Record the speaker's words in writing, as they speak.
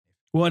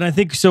Well, and I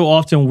think so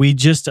often we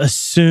just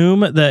assume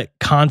that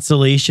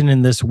consolation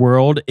in this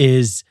world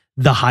is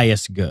the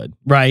highest good,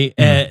 right?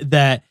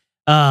 But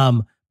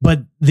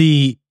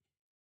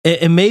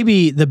it may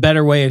be the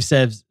better way of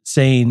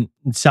saying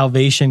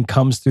salvation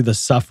comes through the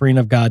suffering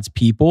of God's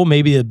people.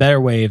 Maybe the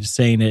better way of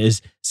saying it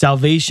is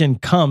salvation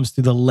comes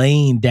through the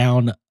laying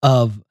down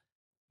of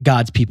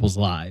God's people's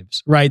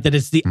lives, right? That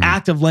it's the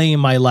act of laying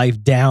my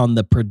life down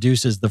that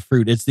produces the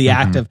fruit. It's the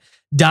act of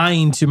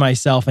dying to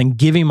myself and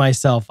giving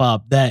myself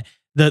up that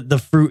the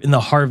fruit and the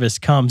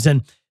harvest comes.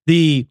 And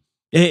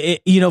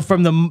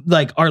from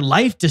our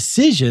life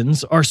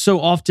decisions are so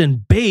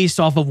often based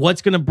off of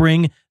what's going to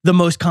bring the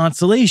most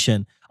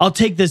consolation. I'll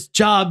take this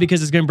job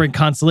because it's going to bring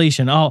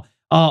consolation. I'll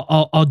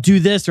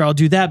do this or I'll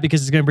do that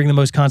because it's going to bring the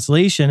most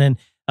consolation.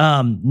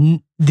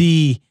 And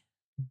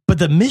but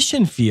the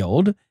mission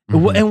field,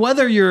 and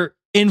whether you're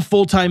in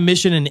full-time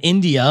mission in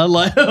India,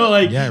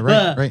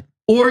 right,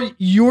 or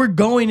you're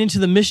going into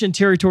the mission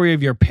territory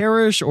of your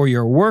parish or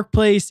your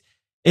workplace,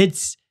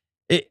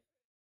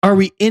 are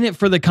we in it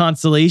for the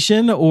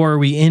consolation, or are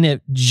we in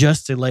it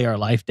just to lay our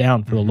life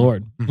down for the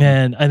Lord?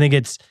 And I think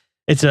it's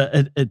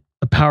a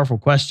powerful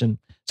question.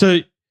 So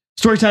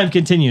story time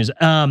continues.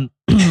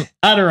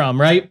 Adoram,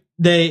 right?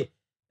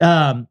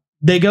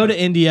 They go to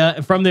India,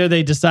 and from there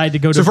they decide to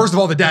go to. So first of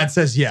all, the dad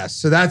says yes.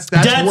 So that's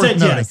dad worth said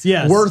noting.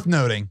 Yes. Worth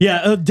noting.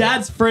 Yeah,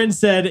 dad's friend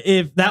said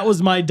if that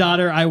was my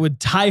daughter, I would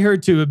tie her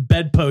to a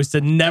bedpost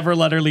and never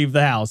let her leave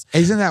the house.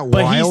 Isn't that wild?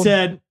 But he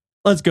said,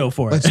 "Let's go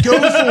for it. Let's go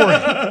for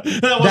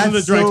it." That wasn't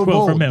the direct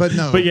quote from him, but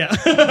no. But yeah,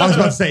 I was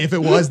about to say if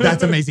it was,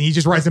 that's amazing. He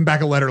just writes him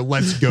back a letter.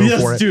 Let's go for it.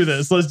 Let's do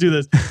this. Let's do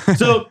this.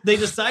 So they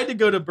decide to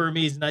go to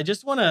Burmese, and I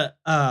just want to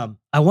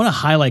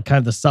highlight kind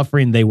of the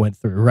suffering they went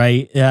through,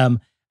 right?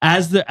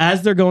 As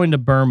they're going to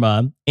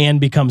Burma, Anne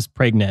becomes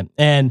pregnant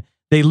and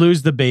they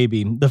lose the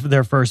baby,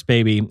 their first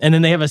baby. And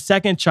then they have a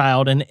second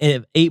child, and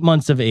at 8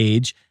 months of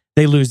age,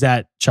 they lose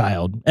that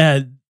child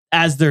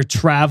as they're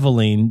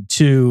traveling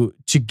to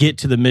get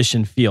to the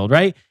mission field,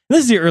 right? And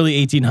this is the early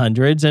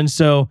 1800s. And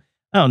so,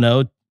 I don't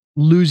know,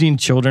 losing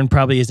children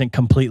probably isn't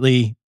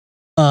completely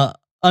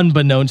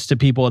unbeknownst to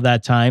people at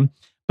that time.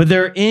 But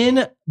they're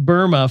in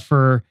Burma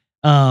for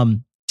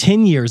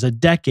 10 years, a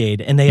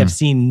decade, and they have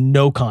seen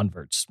no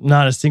converts,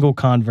 not a single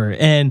convert.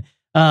 And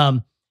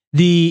after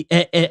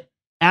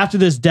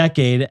this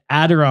decade,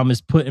 Adoram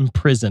is put in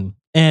prison,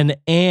 and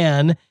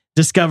Anne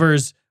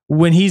discovers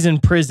when he's in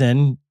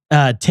prison,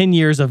 10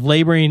 years of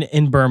laboring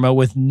in Burma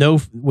with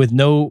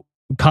no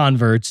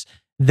converts,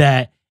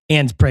 that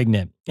Anne's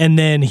pregnant. And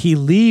then he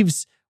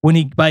leaves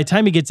by the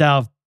time he gets out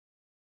of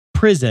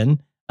prison,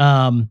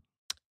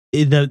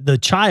 the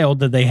child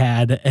that they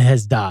had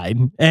has died.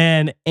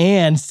 And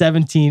Anne,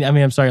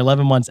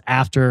 11 months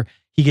after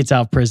he gets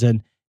out of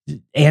prison,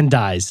 Anne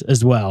dies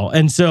as well.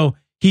 And so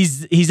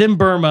he's in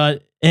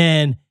Burma,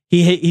 and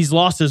he's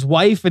lost his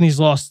wife, and he's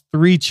lost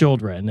 3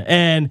 children,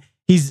 and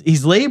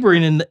he's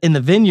laboring in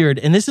the vineyard.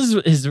 And this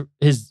is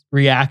his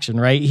reaction,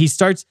 right? He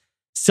starts,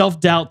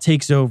 self-doubt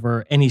takes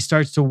over, and he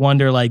starts to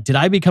wonder, like, did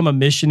I become a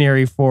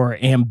missionary for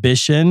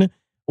ambition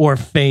or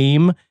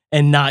fame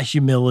and not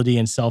humility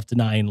and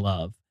self-denying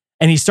love?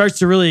 And he starts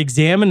to really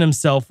examine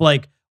himself,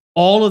 like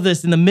all of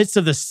this in the midst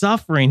of the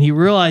suffering. He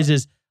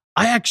realizes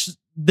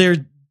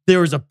there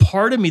was a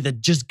part of me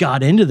that just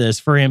got into this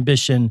for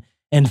ambition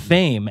and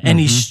fame. And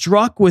he's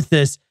struck with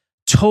this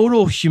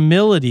total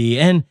humility.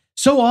 And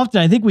so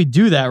often I think we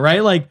do that,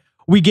 right? Like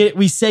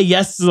we say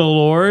yes to the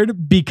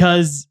Lord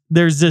because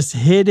there's this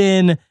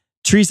hidden,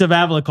 Teresa of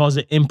Avila calls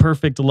it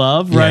imperfect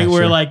love, right?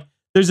 Where like,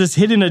 there's this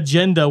hidden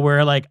agenda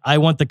where, like, I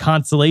want the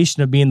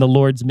consolation of being the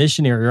Lord's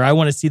missionary, or I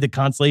want to see the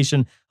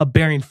consolation of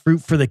bearing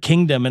fruit for the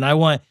kingdom. And I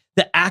want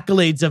the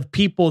accolades of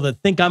people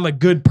that think I'm a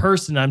good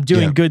person. I'm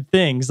doing good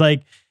things.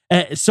 Like,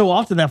 so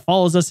often that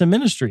follows us in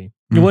ministry.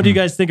 What do you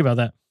guys think about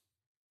that?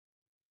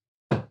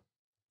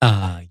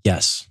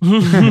 Yes.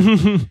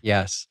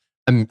 Yes.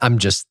 I'm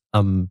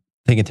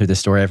thinking through this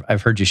story.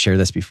 I've heard you share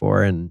this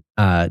before, and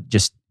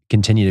just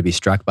continue to be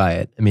struck by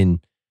it. I mean,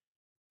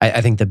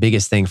 I think the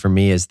biggest thing for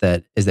me is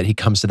that he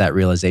comes to that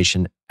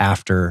realization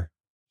after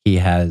he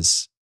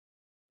has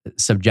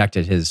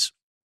subjected his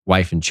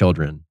wife and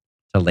children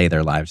to lay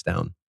their lives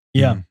down.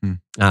 Yeah.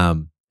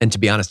 And to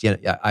be honest,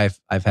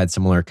 I've had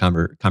similar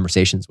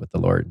conversations with the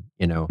Lord.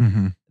 You know,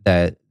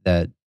 that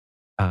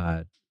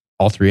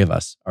all 3 of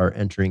us are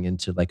entering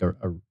into like a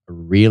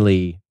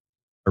really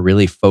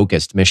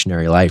focused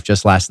missionary life.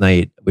 Just last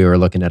night, we were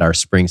looking at our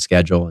spring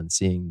schedule and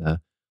seeing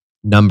the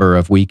number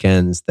of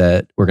weekends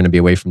that we're going to be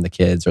away from the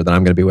kids, or that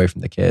I'm going to be away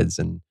from the kids,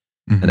 and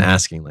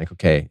asking, like,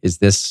 okay, is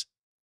this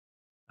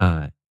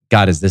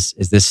God, is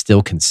this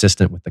still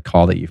consistent with the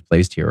call that you've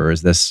placed here, or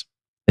is this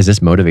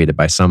motivated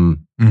by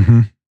some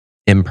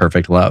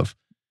imperfect love?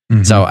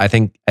 So I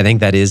think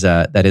that is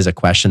a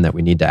question that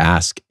we need to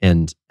ask,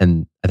 and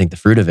I think the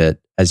fruit of it,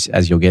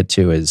 as you'll get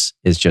to, is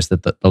just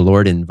that the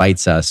Lord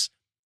invites us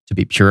to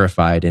be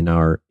purified in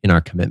our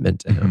commitment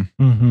to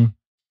Him.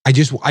 I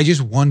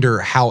just wonder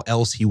how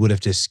else he would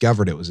have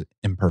discovered it was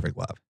imperfect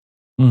love.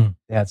 Mm.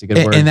 Yeah, that's a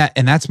good word.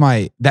 And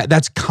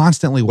that's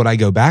constantly what I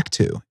go back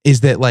to,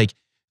 is that like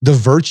the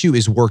virtue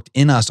is worked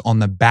in us on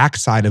the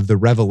backside of the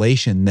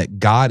revelation that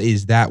God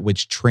is that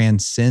which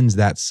transcends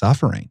that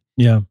suffering.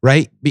 Yeah.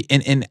 Right.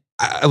 And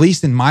at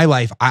least in my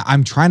life,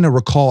 I'm trying to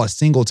recall a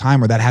single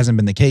time where that hasn't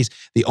been the case.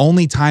 The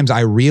only times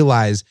I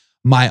realize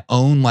my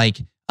own like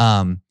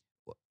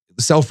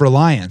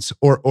self-reliance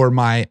or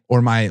my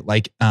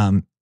like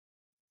I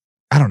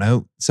don't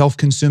know,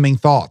 self-consuming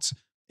thoughts,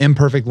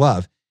 imperfect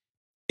love,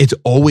 it's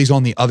always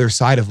on the other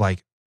side of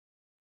like,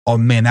 oh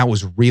man, that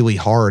was really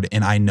hard.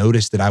 And I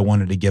noticed that I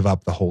wanted to give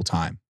up the whole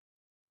time.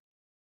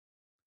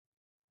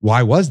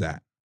 Why was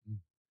that?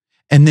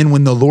 And then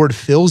when the Lord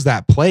fills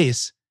that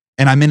place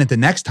and I'm in it the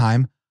next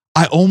time,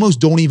 I almost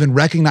don't even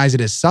recognize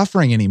it as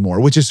suffering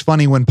anymore, which is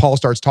funny when Paul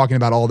starts talking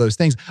about all those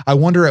things. I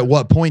wonder at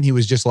what point he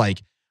was just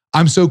like,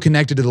 I'm so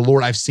connected to the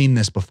Lord, I've seen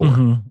this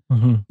before,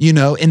 you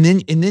know, and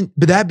then,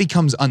 but that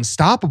becomes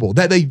unstoppable.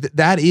 That's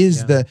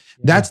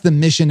the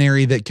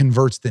missionary that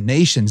converts the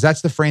nations.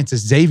 That's the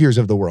Francis Xaviers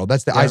of the world.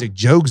 That's the Isaac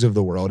Jogues of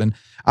the world. And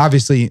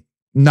obviously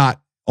not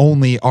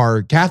only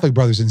our Catholic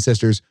brothers and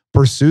sisters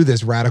pursue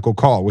this radical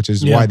call, which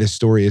is why this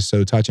story is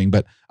so touching.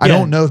 But I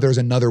don't know if there's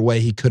another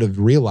way he could have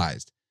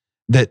realized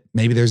that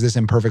maybe there's this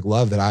imperfect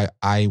love that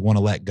I want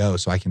to let go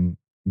so I can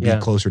be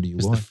closer to you,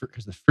 Lord.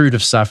 Because the fruit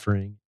of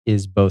suffering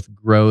is both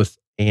growth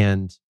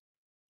and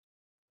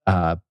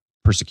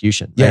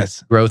persecution. Right?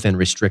 Yes. Growth and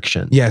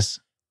restriction. Yes.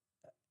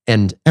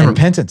 And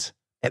repentance.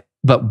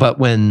 But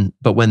when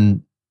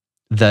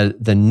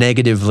the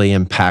negatively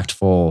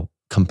impactful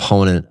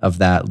component of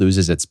that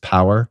loses its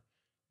power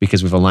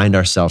because we've aligned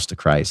ourselves to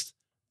Christ,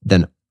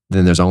 then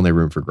there's only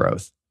room for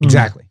growth.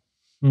 Exactly.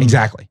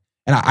 Exactly.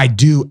 And I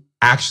do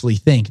actually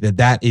think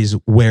that is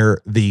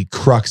where the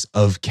crux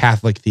of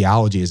Catholic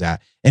theology is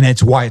at. And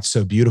it's why it's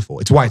so beautiful.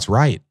 It's why it's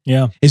right.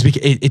 Yeah. It's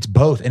because it's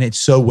both, and it's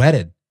so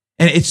wedded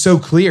and it's so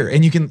clear.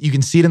 And you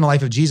can see it in the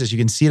life of Jesus. You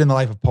can see it in the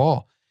life of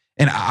Paul.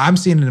 And I'm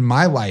seeing it in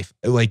my life,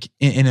 like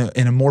in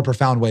a more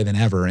profound way than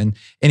ever. And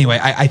anyway,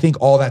 I think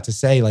all that to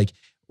say, like,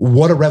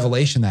 what a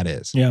revelation that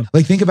is. Yeah.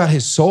 Like, think about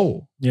his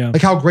soul. Yeah.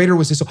 Like, how greater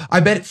was his soul? I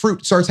bet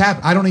fruit starts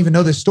happening. I don't even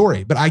know this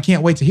story, but I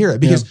can't wait to hear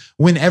it, because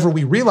whenever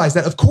we realize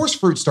that, of course,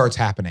 fruit starts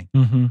happening,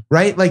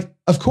 right? Like,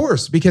 of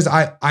course, because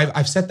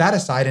I've set that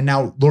aside, and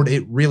now, Lord,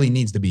 it really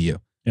needs to be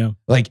you. Yeah.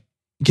 Like,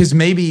 because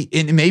maybe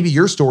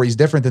your story is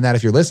different than that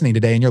if you're listening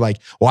today and you're like,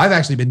 well, I've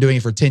actually been doing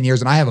it for 10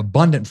 years and I have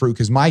abundant fruit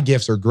because my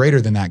gifts are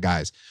greater than that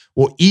guy's.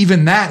 Well,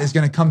 even that is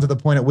going to come to the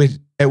point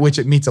at which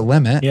it meets a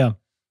limit. Yeah.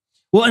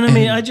 Well, and I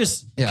mean,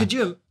 could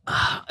you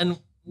have, and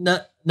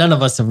none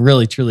of us have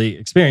really truly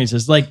experienced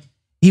this. Like,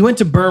 he went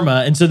to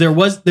Burma, and so there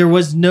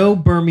was no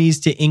Burmese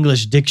to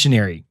English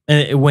dictionary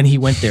when he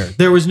went there.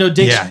 There was no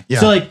dictionary.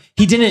 So like,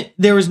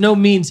 there was no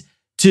means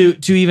to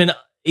even,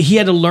 he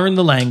had to learn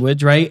the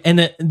language, right?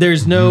 And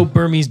there's no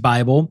Burmese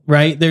Bible,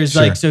 right? There's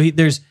like, so he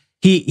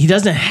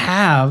doesn't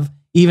have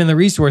even the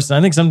resources. I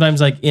think sometimes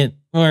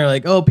we're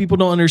like, oh, people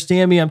don't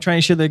understand me. I'm trying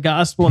to share the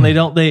gospel and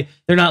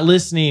they're not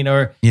listening.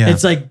 Or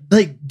it's like,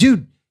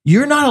 dude,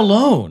 you're not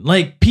alone.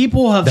 Like,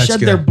 people have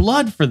shed their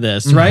blood for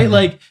this, right?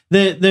 Like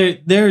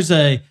there's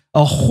a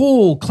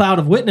whole cloud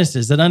of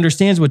witnesses that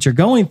understands what you're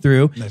going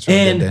through. That's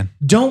really and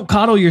don't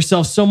coddle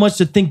yourself so much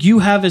to think you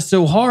have it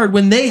so hard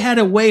when they had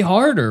it way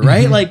harder,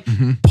 right? Like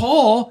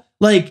Paul,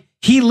 like,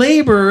 he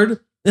labored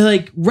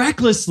like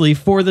recklessly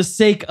for the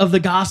sake of the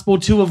gospel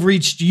to have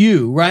reached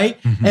you, right?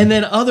 And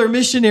then other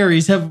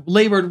missionaries have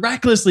labored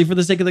recklessly for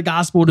the sake of the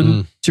gospel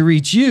to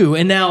reach you.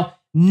 And now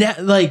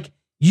like,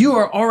 you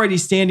are already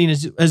standing,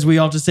 as we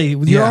all just say,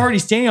 you're already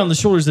standing on the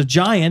shoulders of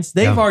giants.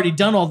 They've already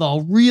done all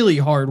the really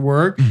hard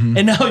work.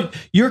 And now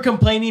you're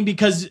complaining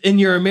because in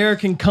your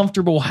American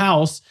comfortable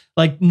house,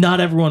 like, not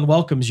everyone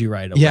welcomes you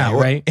right away,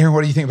 right? Aaron,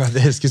 what do you think about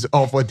this? Because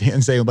all of what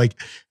Dan's saying, like,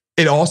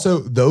 it also,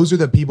 those are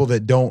the people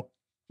that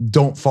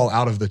don't fall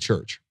out of the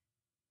church.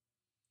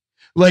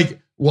 Like,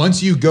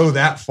 once you go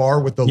that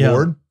far with the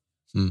Lord,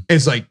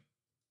 it's like,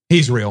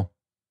 he's real.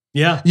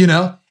 Yeah. You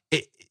know,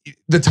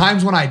 the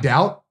times when I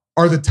doubt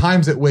are the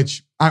times at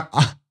which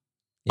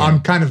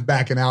I'm kind of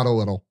backing out a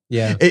little.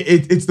 Yeah.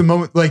 It's the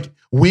moment, like,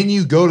 when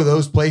you go to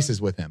those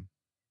places with him,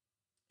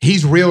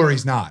 he's real or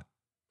he's not.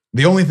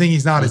 The only thing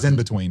he's not is in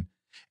between.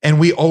 And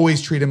we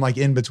always treat him like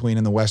in between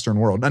in the Western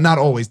world. Not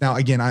always. Now,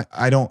 again,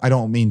 I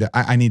don't mean to,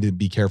 I need to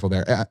be careful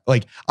there.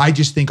 Like, I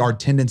just think our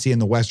tendency in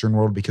the Western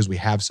world, because we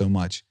have so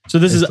much. So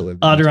this is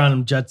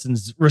Adoniram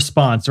Judson's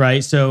response,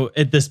 right? So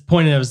at this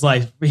point in his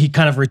life, he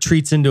kind of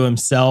retreats into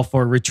himself,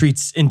 or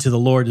retreats into the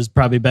Lord is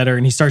probably better.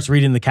 And he starts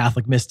reading the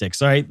Catholic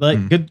mystics, right?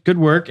 Like, good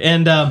work.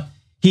 And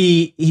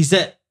he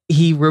said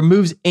he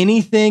removes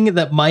anything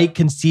that might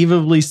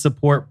conceivably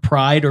support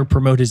pride or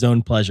promote his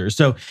own pleasure.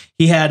 So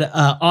he had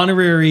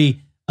honorary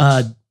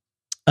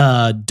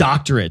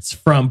doctorates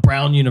from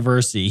Brown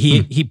University.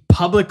 He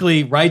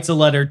publicly writes a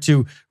letter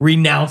to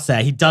renounce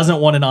that. He doesn't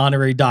want an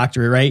honorary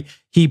doctorate, right?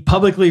 He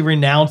publicly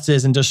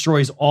renounces and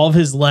destroys all of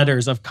his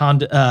letters of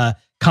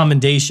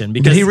commendation.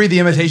 Because, did he read The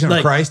Imitation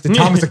of Christ? Did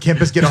Thomas à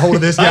Kempis get a hold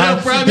of this guy?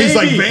 He's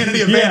like, vanity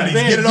of vanities.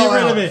 Get it all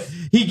out.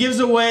 he gives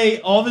away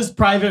all of his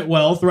private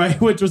wealth,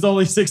 right, which was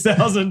only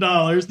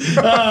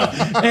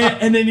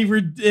 $6,000, and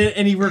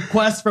then he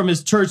requests from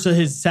his church that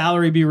his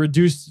salary be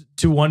reduced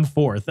to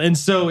 1/4, and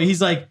so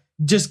he's like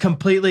just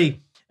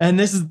completely. And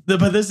this is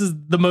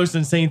the most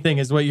insane thing,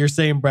 is what you're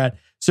saying, Brad.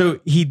 So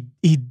he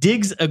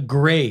digs a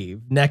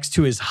grave next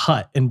to his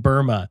hut in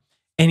Burma,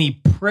 and he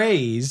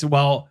prays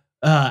while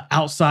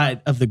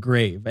outside of the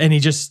grave, and he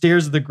just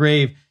stares at the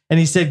grave, and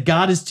he said,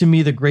 "God is to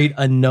me the great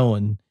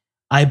unknown.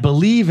 I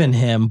believe in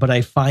him, but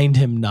I find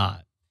him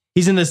not."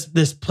 He's in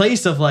this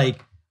place of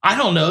like, I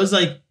don't know. It's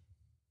like,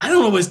 I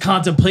don't know what his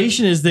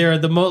contemplation is there.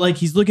 Like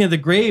he's looking at the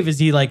grave. Is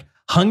he like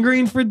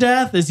hungering for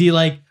death? Is he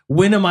like,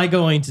 when am I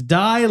going to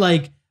die?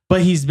 Like,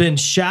 but he's been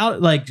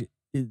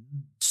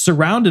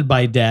surrounded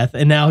by death,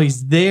 and now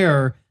he's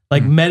there,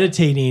 like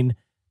meditating,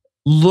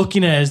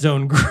 looking at his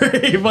own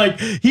grave. Like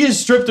he has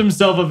stripped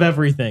himself of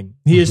everything.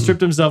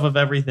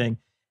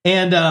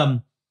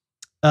 And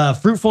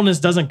fruitfulness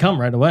doesn't come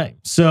right away.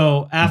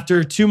 So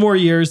after 2 more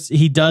years,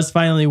 he does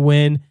finally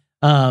win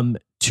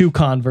 18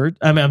 converts.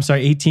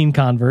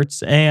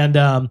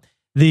 And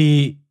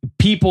the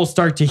people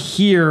start to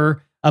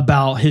hear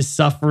about his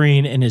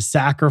suffering and his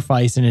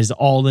sacrifice and his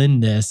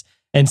all-inness.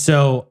 And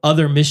so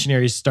other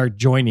missionaries start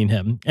joining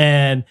him.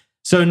 And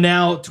so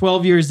now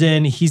 12 years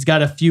in, he's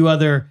got a few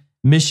other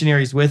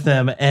missionaries with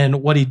him.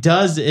 And what he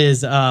does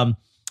is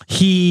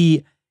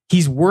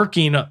he's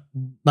working,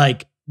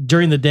 like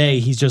during the day,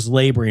 he's just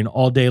laboring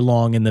all day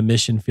long in the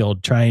mission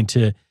field, trying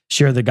to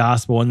share the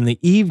gospel. And in the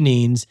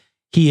evenings,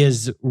 he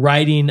is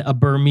writing a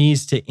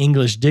Burmese to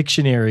English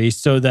dictionary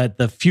so that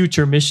the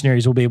future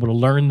missionaries will be able to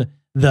learn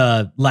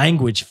the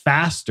language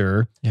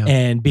faster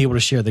and be able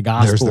to share the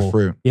gospel. There's the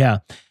fruit. Yeah.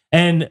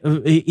 And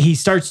he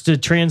starts to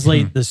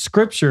translate the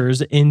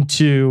scriptures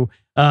into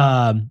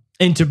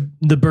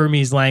the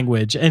Burmese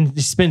language. And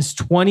he spends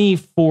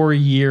 24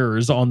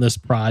 years on this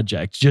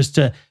project just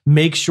to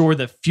make sure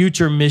that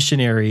future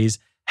missionaries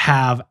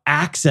have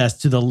access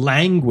to the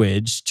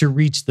language to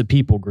reach the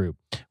people group,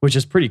 which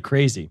is pretty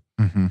crazy.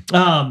 Mm-hmm.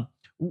 I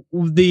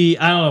don't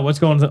know what's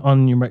going on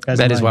in your guys'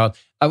 That mind. is wild.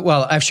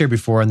 Well, I've shared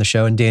before on the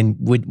show, and Dan,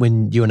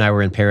 when you and I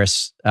were in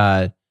Paris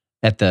at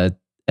the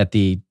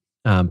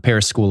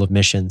Paris School of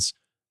Missions,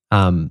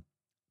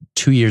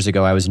 2 years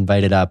ago, I was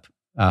invited up.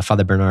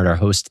 Father Bernard, our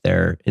host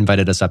there,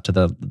 invited us up to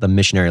the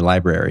missionary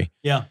library.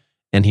 Yeah,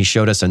 and he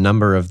showed us a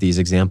number of these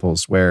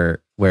examples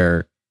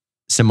where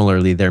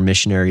similarly their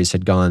missionaries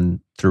had gone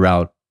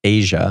throughout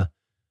Asia,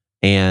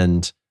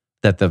 and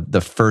that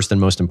the first and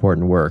most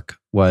important work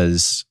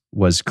was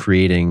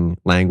creating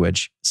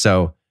language.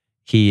 So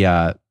he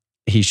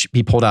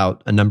pulled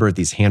out a number of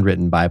these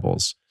handwritten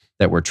Bibles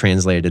that were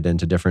translated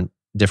into different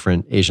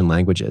Asian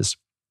languages,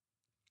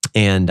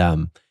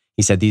 and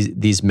he said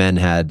these men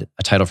had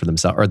a title for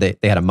themselves, or they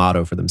had a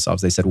motto for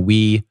themselves. They said,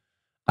 "We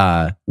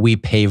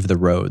pave the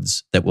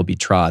roads that will be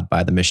trod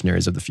by the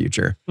missionaries of the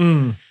future."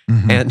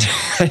 Mm-hmm. And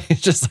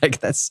it's just like,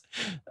 that's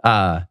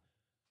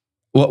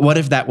what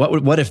if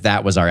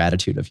that was our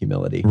attitude of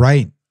humility?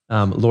 Right.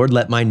 Lord,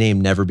 let my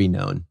name never be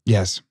known.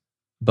 Yes.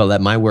 But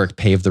let my work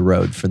pave the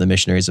road for the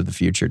missionaries of the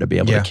future to be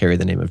able to carry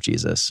the name of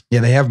Jesus.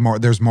 Yeah, they have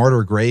there's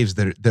martyr graves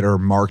that are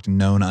marked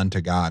known unto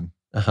God.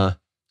 Uh-huh.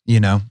 You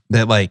know,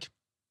 that like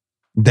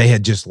they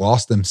had just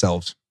lost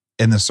themselves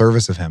in the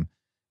service of him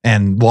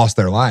and lost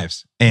their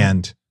lives.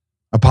 And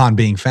upon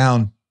being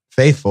found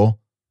faithful,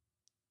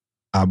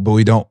 but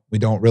we don't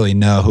really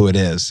know who it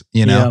is,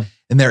 you know? Yeah.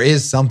 And there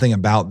is something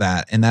about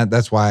that. And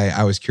that's why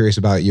I was curious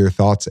about your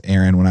thoughts,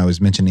 Aaron, when I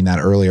was mentioning that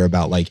earlier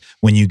about like,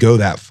 when you go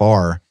that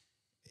far,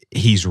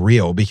 he's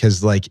real,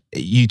 because like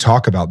you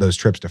talk about those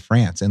trips to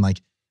France, and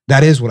like,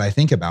 that is what I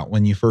think about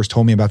when you first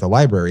told me about the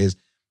library, is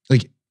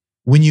like,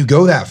 when you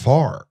go that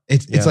far,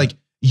 it's like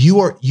you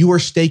are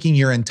staking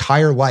your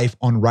entire life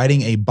on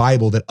writing a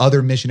Bible that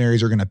other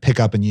missionaries are going to pick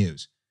up and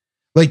use.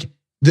 Like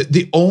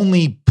the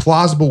only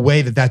plausible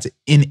way that that's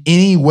in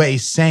any way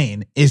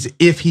sane is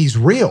if he's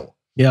real.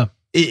 Yeah.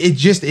 It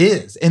just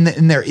is. And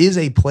there is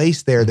a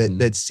place there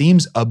that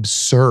seems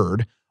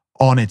absurd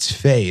on its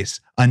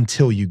face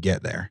until you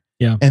get there.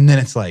 Yeah. And then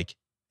it's like,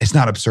 it's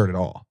not absurd at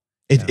all.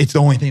 It's the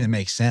only thing that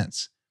makes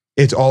sense.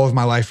 It's all of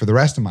my life for the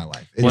rest of my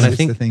life. Well, I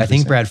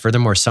think Brad,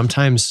 furthermore,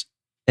 sometimes,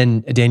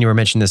 and Dan, you were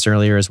mentioning this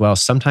earlier as well,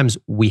 sometimes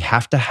we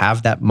have to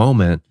have that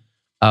moment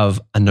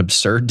of an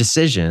absurd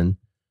decision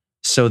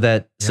so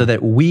that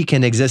we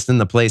can exist in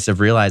the place of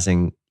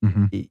realizing,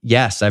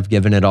 yes, I've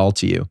given it all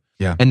to you.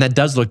 Yeah. And that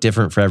does look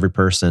different for every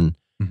person.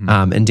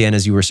 Mm-hmm. And Dan,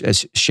 as you were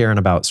sharing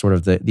about sort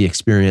of the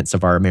experience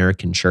of our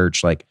American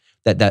church, like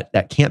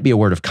that can't be a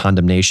word of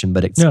condemnation,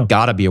 but it's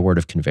gotta be a word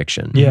of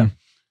conviction. Yeah.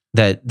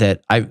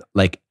 That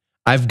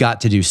I've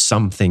got to do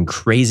something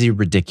crazy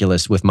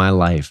ridiculous with my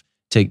life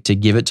to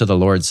give it to the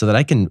Lord so that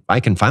I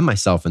can find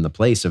myself in the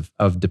place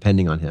of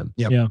depending on him.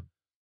 Yep. Yeah.